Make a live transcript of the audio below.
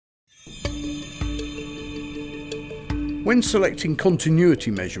When selecting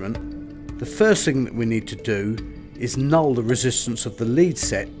continuity measurement, the first thing that we need to do is null the resistance of the lead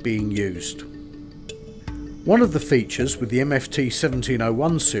set being used. One of the features with the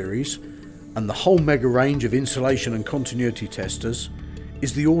MFT1741 series and the whole Megger range of insulation and continuity testers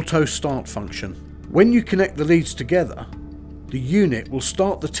is the auto start function. When you connect the leads together, the unit will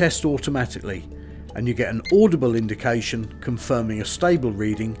start the test automatically and you get an audible indication confirming a stable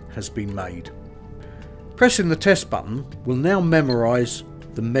reading has been made. Pressing the test button will now memorise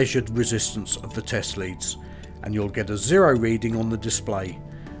the measured resistance of the test leads, and you'll get a 0 reading on the display,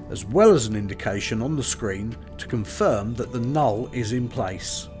 as well as an indication on the screen to confirm that the null is in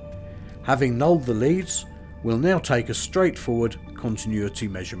place. Having nulled the leads, we'll now take a straightforward continuity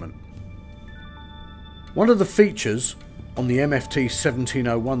measurement. One of the features on the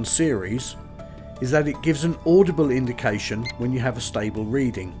MFT1741 series is that it gives an audible indication when you have a stable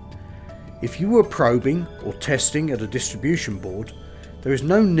reading. If you were probing or testing at a distribution board, there is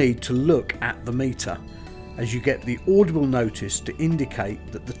no need to look at the meter, as you get the audible notice to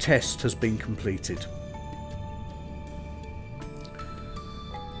indicate that the test has been completed.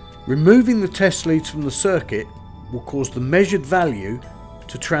 Removing the test leads from the circuit will cause the measured value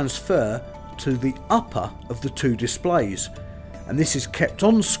to transfer to the upper of the two displays, and this is kept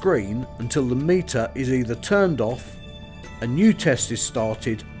on screen until the meter is either turned off, a new test is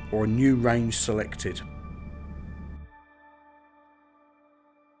started, or a new range selected.